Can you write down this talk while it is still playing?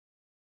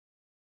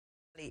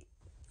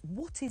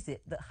what is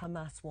it that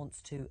Hamas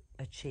wants to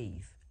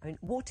achieve? I mean,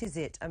 what is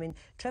it? I mean,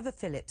 Trevor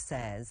Phillips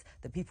says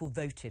that people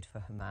voted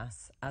for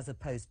Hamas as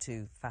opposed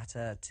to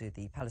Fatah, to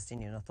the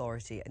Palestinian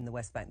Authority in the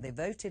West Bank. They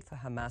voted for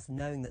Hamas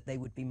knowing that they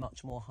would be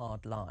much more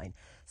hardline.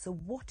 So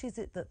what is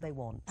it that they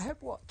want? I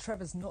hope what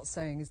Trevor's not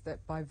saying is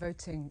that by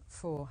voting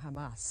for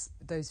Hamas,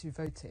 those who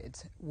voted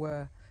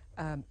were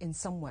in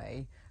some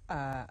way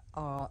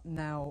are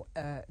now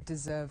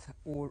deserve,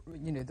 or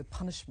the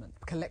punishment,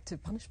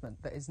 collective punishment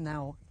that is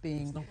now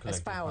being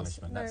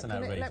espoused. No, that's an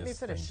outrageous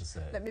thing to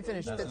say. Let me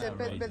finish. That's an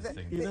outrageous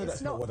thing. You know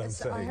that's not what I'm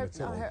saying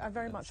at all. I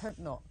very much hope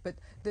not. But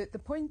the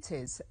point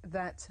is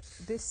that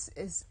this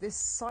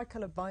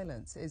cycle of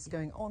violence is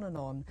going on and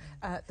on.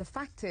 The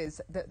fact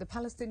is that the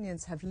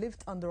Palestinians have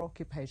lived under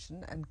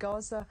occupation, and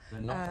Gaza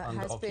They're not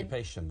under has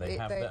occupation. been. They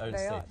have their own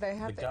state. They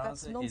have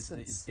Gaza that's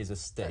nonsense. is a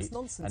state, that's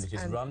nonsense. and it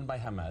is run by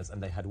Hamas,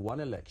 and they had one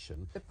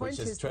election, which,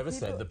 as Trevor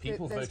said, the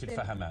people voted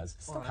for Hamas.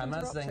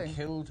 Hamas then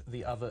killed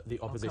the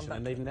opposition,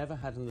 and they've never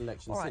had an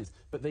election since.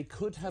 But they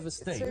could have a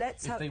state.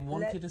 If they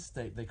wanted a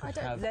state, they could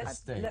have a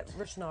state. Let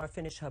Rushanara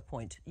finish her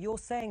point. You're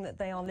saying that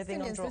they are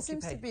living under occupation.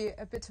 There seems to be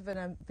a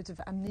bit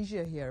of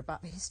amnesia here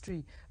about the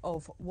history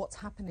of what's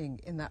happening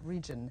in that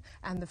region,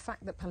 and the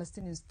fact that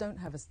Palestinians don't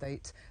have a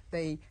state.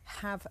 They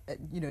have,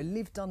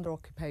 lived under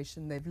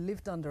occupation. They've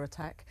lived under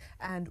attack,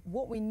 and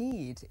what we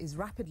need is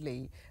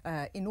rapidly,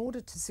 in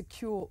order to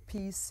secure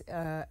peace,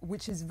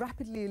 which is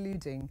rapidly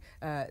eluding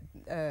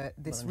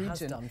this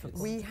region.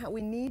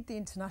 We need the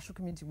international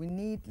community. We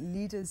need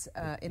leaders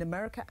in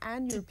America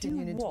and European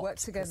Union to work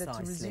together to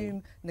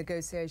resume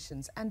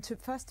negotiations and to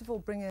first of all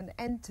bring an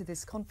end to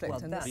this conflict.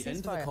 Well, and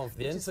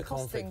the end of the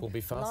conflict will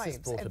be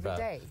fastest brought about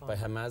by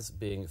Hamas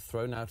being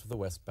thrown out of the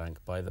West Bank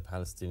by the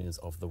Palestinians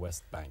of the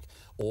West Bank,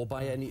 or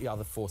by any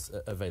other force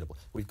available.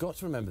 We've got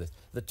to remember this: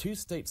 the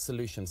two-state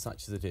solution,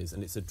 such as it is,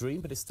 and it's a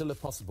dream, but it's still a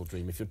possible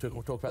dream. If you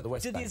talk about the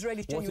West Bank, do the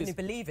Israelis genuinely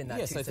believe in that?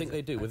 Yes, I think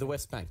they do. With the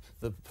West Bank,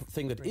 the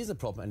thing that is a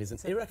problem and is an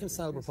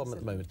irreconcilable problem at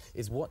the moment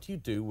is what you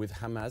do with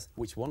Hamas,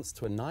 which wants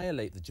to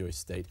annihilate the Jewish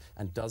state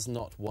and does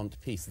not want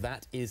peace.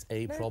 That is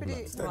a problem.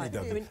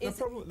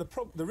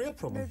 The real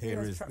problem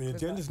here is the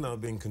agenda is now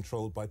being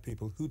controlled by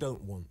people who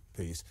don't want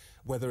peace,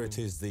 whether it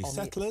is the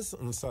settlers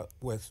on the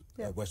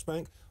West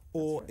Bank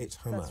or it's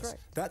Hamas.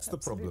 That's the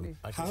problem.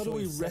 How do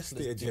we wrest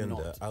the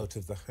agenda out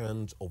of the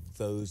hands of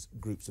those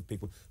groups of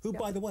people who,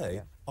 by the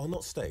way, are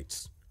not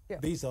states?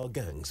 These are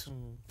gangs.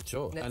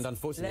 Sure, and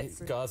unfortunately,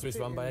 Gaza is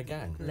run by a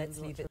gang. Let's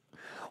leave it.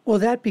 Well,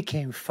 that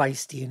became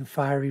feisty and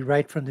fiery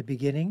right from the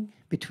beginning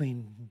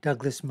between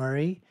Douglas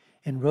Murray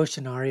and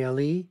Rushanara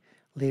Ali,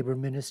 Labour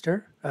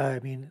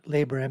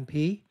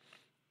MP,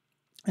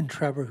 and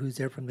Trevor, who's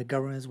there from the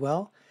government as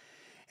well.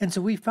 And so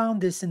we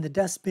found this in the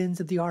dustbins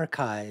of the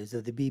archives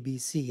of the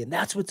BBC, and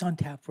that's what's on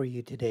tap for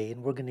you today.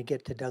 And we're going to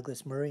get to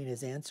Douglas Murray and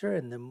his answer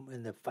and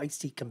the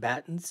feisty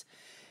combatants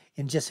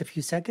in just a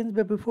few seconds.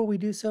 But before we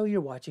do so, you're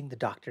watching the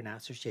Dr.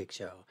 Nasir Shaikh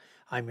Show.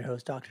 I'm your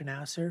host, Dr.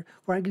 Nasir,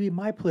 where I give you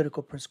my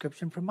political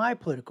prescription from my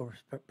political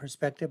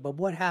perspective of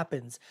what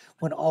happens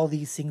when all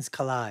these things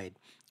collide: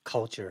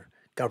 culture,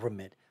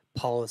 government,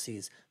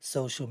 policies,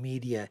 social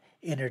media,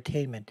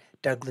 entertainment,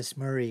 Douglas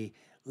Murray,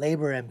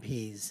 Labour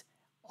MPs,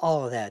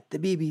 all of that, the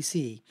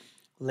BBC.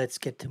 Let's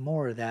get to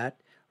more of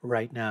that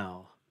right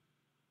now.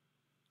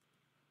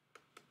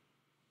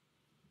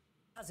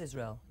 Has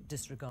Israel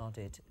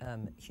disregarded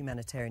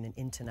humanitarian and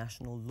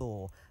international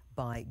law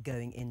by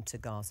going into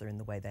Gaza in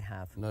the way they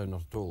have? No,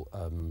 not at all.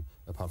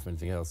 Apart from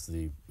anything else,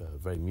 the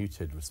very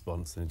muted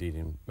response, and indeed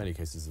in many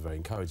cases a very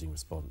encouraging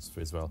response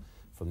for Israel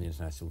from the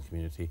international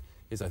community,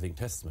 is, I think,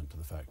 testament to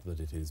the fact that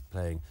it is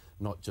playing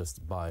not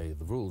just by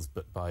the rules,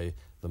 but by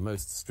the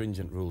most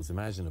stringent rules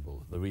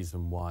imaginable. The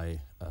reason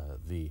why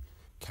the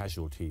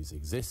casualties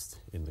exist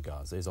in the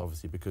Gaza is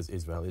obviously because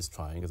Israel is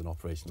trying, as an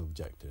operational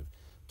objective,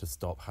 to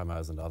stop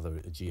Hamas and other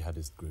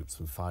jihadist groups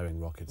from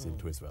firing rockets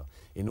into Israel.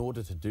 In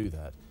order to do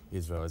that,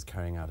 Israel is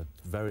carrying out a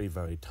very,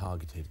 very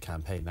targeted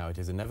campaign. Now, it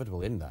is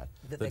inevitable in that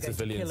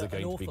civilians are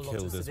going to be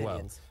killed as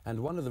well. And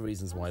one of the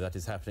reasons why that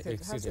is happening,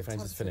 excuse me, if I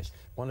just finish,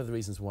 one of the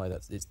reasons why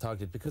it's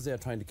targeted, because they are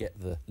trying to get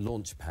the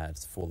launch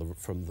pads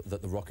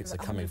that the rockets are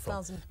coming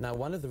from. Now,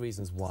 one of the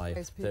reasons why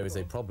there is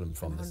a problem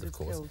from this, of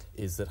course,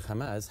 is that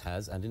Hamas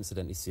has, and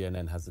incidentally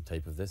CNN has the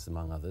tape of this,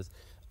 among others,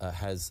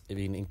 has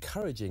been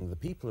encouraging the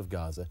people of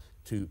Gaza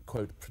to,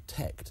 quote,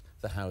 protect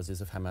the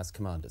houses of Hamas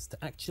commanders, to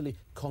actually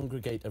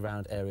congregate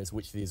around areas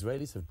which the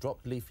Israelis have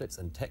dropped leaflets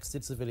and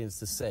texted civilians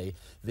to say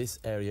this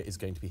area is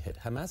going to be hit.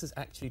 Hamas has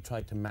actually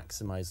tried to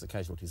maximize the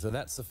casualties. So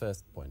that's the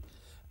first point.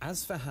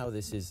 As for how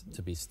this is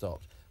to be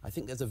stopped, I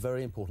think there's a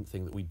very important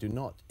thing that we do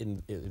not,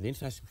 the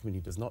international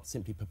community does not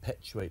simply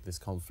perpetuate this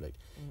conflict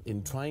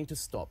in trying to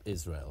stop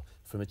Israel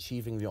from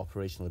achieving the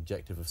operational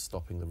objective of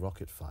stopping the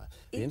rocket fire.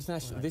 The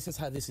international, this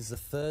is the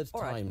third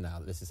time now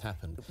that this has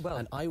happened,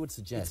 and I would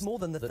suggest it's more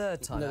than the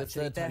third time. No, the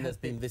third time there's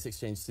been this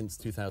exchange since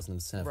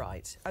 2007.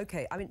 Right.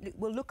 Okay. I mean,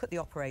 we'll look at the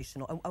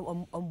operational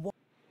and what.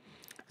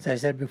 As I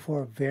said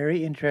before,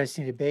 very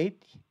interesting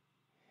debate.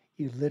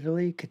 You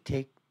literally could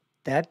take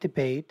that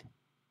debate,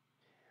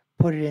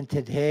 put it in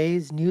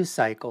today's news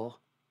cycle,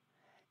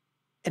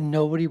 and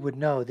nobody would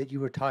know that you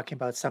were talking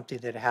about something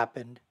that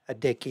happened a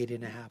decade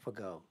and a half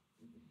ago.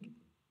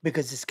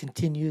 Because this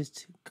continues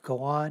to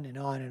go on and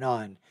on and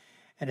on.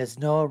 And as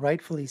Noah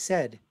rightfully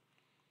said,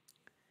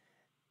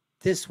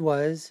 this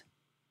was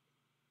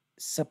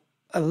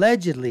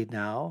allegedly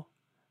now,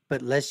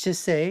 but let's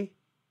just say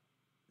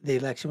the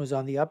election was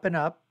on the up and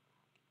up,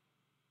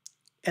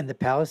 and the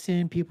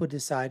Palestinian people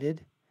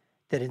decided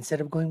that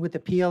instead of going with the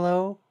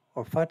PLO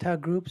or Fatah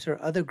groups or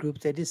other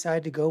groups, they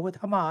decided to go with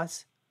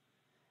Hamas,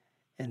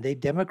 and they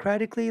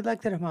democratically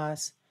elected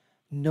Hamas,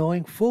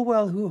 knowing full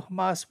well who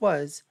Hamas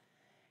was,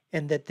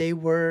 and that they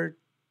were,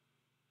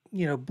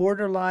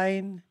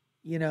 borderline,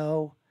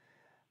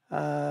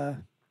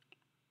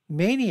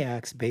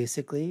 maniacs,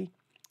 basically.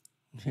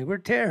 They were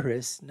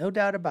terrorists, no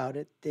doubt about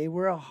it. They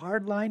were a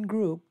hardline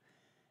group.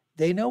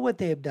 They know what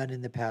they have done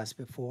in the past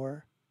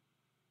before.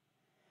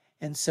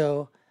 And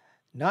so,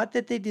 not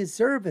that they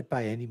deserve it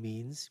by any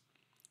means,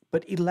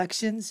 but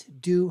elections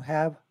do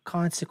have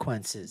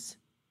consequences.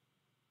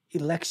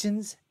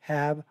 Elections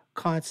have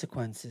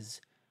consequences,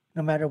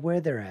 no matter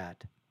where they're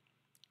at.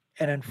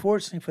 And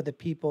unfortunately for the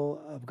people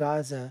of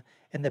Gaza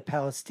and the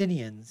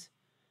Palestinians,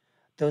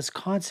 those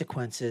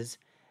consequences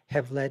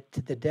have led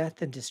to the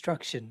death and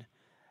destruction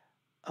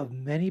of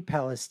many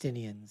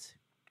Palestinians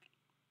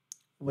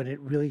when it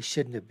really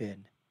shouldn't have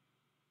been.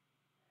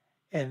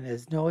 And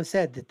as Noah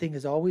said, the thing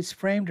is always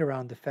framed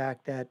around the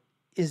fact that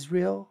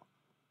Israel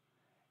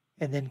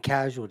and then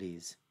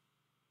casualties.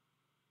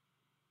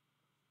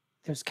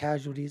 There's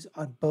casualties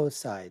on both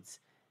sides.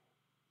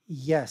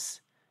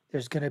 Yes,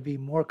 there's going to be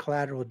more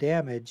collateral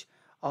damage,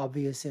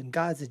 obvious in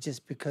Gaza,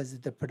 just because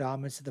of the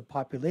predominance of the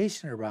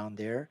population around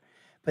there.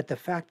 But the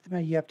fact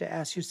that you have to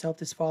ask yourself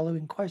this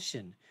following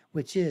question,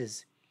 which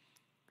is,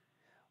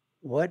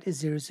 what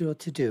is Israel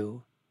to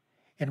do,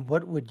 and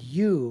what would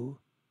you,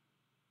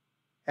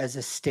 as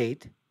a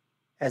state,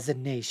 as a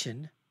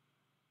nation,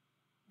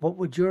 what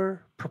would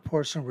your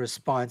proportional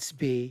response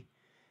be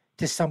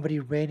to somebody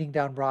raining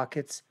down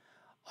rockets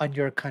on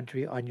your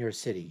country, on your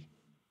city?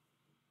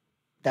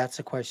 That's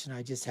a question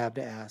I just have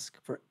to ask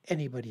for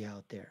anybody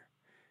out there.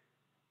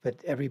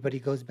 But everybody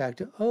goes back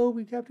to,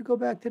 we have to go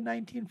back to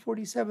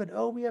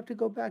 1947. We have to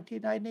go back to the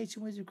United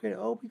Nations was created.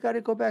 We got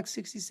to go back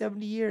 60,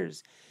 70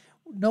 years.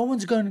 No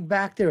one's going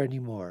back there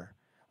anymore.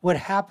 What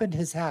happened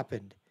has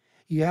happened.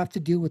 You have to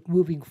deal with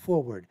moving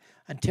forward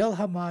until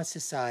Hamas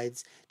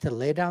decides to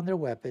lay down their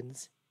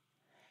weapons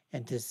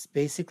and to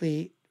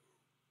basically,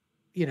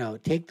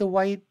 take the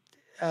white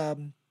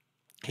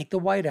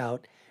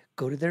out,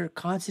 go to their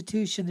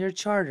constitution, their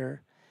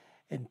charter,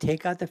 and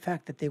take out the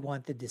fact that they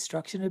want the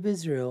destruction of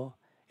Israel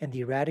and the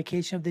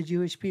eradication of the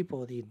Jewish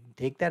people. They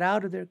take that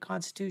out of their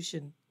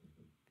constitution.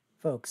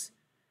 Folks,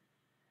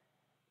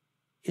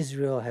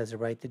 Israel has a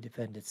right to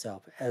defend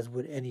itself, as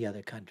would any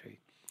other country.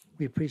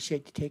 We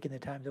appreciate you taking the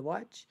time to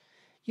watch.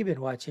 You've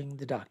been watching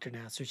the Dr.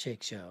 Nasir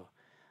Shaikh Show.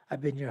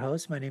 I've been your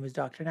host. My name is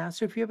Dr.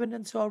 Nasir. If you haven't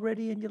done so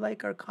already and you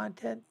like our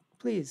content,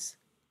 please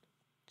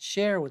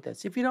share with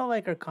us. If you don't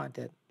like our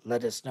content,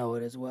 let us know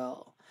it as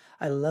well.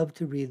 I love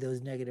to read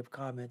those negative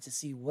comments to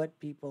see what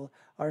people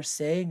are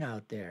saying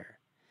out there.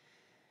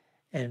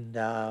 And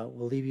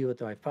we'll leave you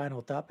with my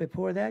final thought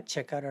before that.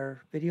 Check out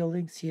our video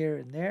links here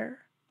and there.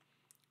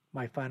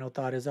 My final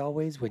thought is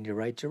always, when you're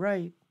right, you're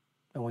right.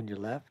 And when you're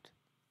left,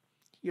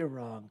 you're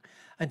wrong.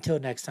 Until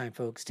next time,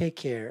 folks, take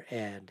care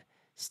and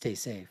stay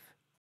safe.